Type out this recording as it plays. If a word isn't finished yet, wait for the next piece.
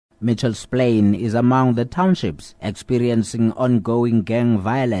Mitchell's Plain is among the townships experiencing ongoing gang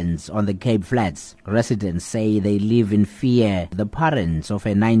violence on the Cape Flats. Residents say they live in fear. The parents of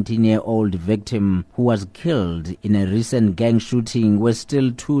a 19-year-old victim who was killed in a recent gang shooting were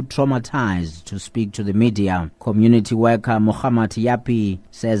still too traumatized to speak to the media. Community worker Muhammad Yapi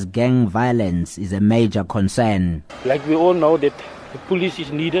says gang violence is a major concern. Like we all know that the police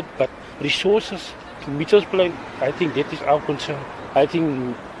is needed, but resources to Mitchell's Plain, I think that is our concern. I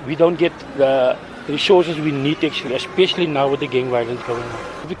think we don't get the resources we need actually, especially now with the gang violence going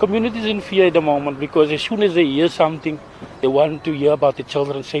on. The community is in fear at the moment because as soon as they hear something, they want to hear about the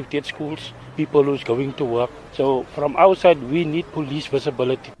children's safety at schools, people who's going to work. So from our side, we need police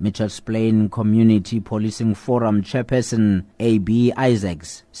visibility. Mitchell's Plain Community Policing Forum chairperson A.B.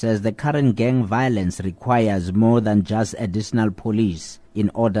 Isaacs says the current gang violence requires more than just additional police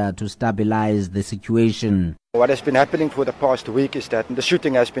in order to stabilize the situation. What has been happening for the past week is that the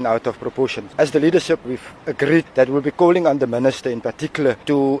shooting has been out of proportion. As the leadership, we've agreed that we'll be calling on the minister in particular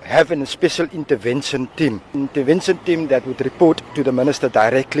to have a special intervention team that would report to the minister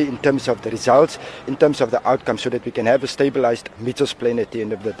directly in terms of the results, in terms of the outcome, so that we can have a stabilized Mitchell's Plain at the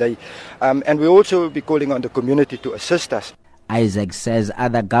end of the day. And we also will be calling on the community to assist us. Isaac says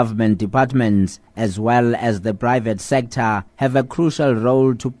other government departments as well as the private sector have a crucial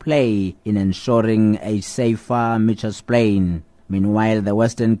role to play in ensuring a safer Mitchell's Plain. Meanwhile, the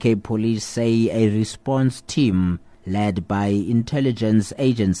Western Cape Police say a response team led by intelligence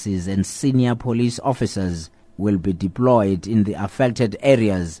agencies and senior police officers will be deployed in the affected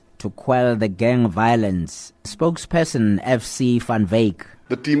areas to quell the gang violence. Spokesperson F.C. Van Wyk.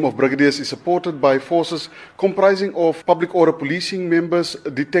 The team of brigadiers is supported by forces comprising of public order policing members,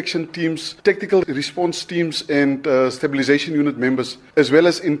 detection teams, tactical response teams and stabilization unit members, as well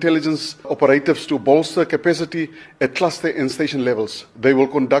as intelligence operatives to bolster capacity at cluster and station levels. They will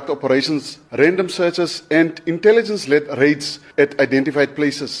conduct operations, random searches and intelligence-led raids at identified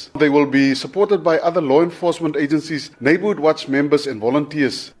places. They will be supported by other law enforcement agencies, neighborhood watch members and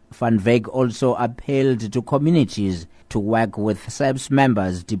volunteers. Van Wyk also appealed to communities to work with SAPS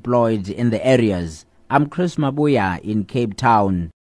members deployed in the areas. I'm Mabuya in Cape Town.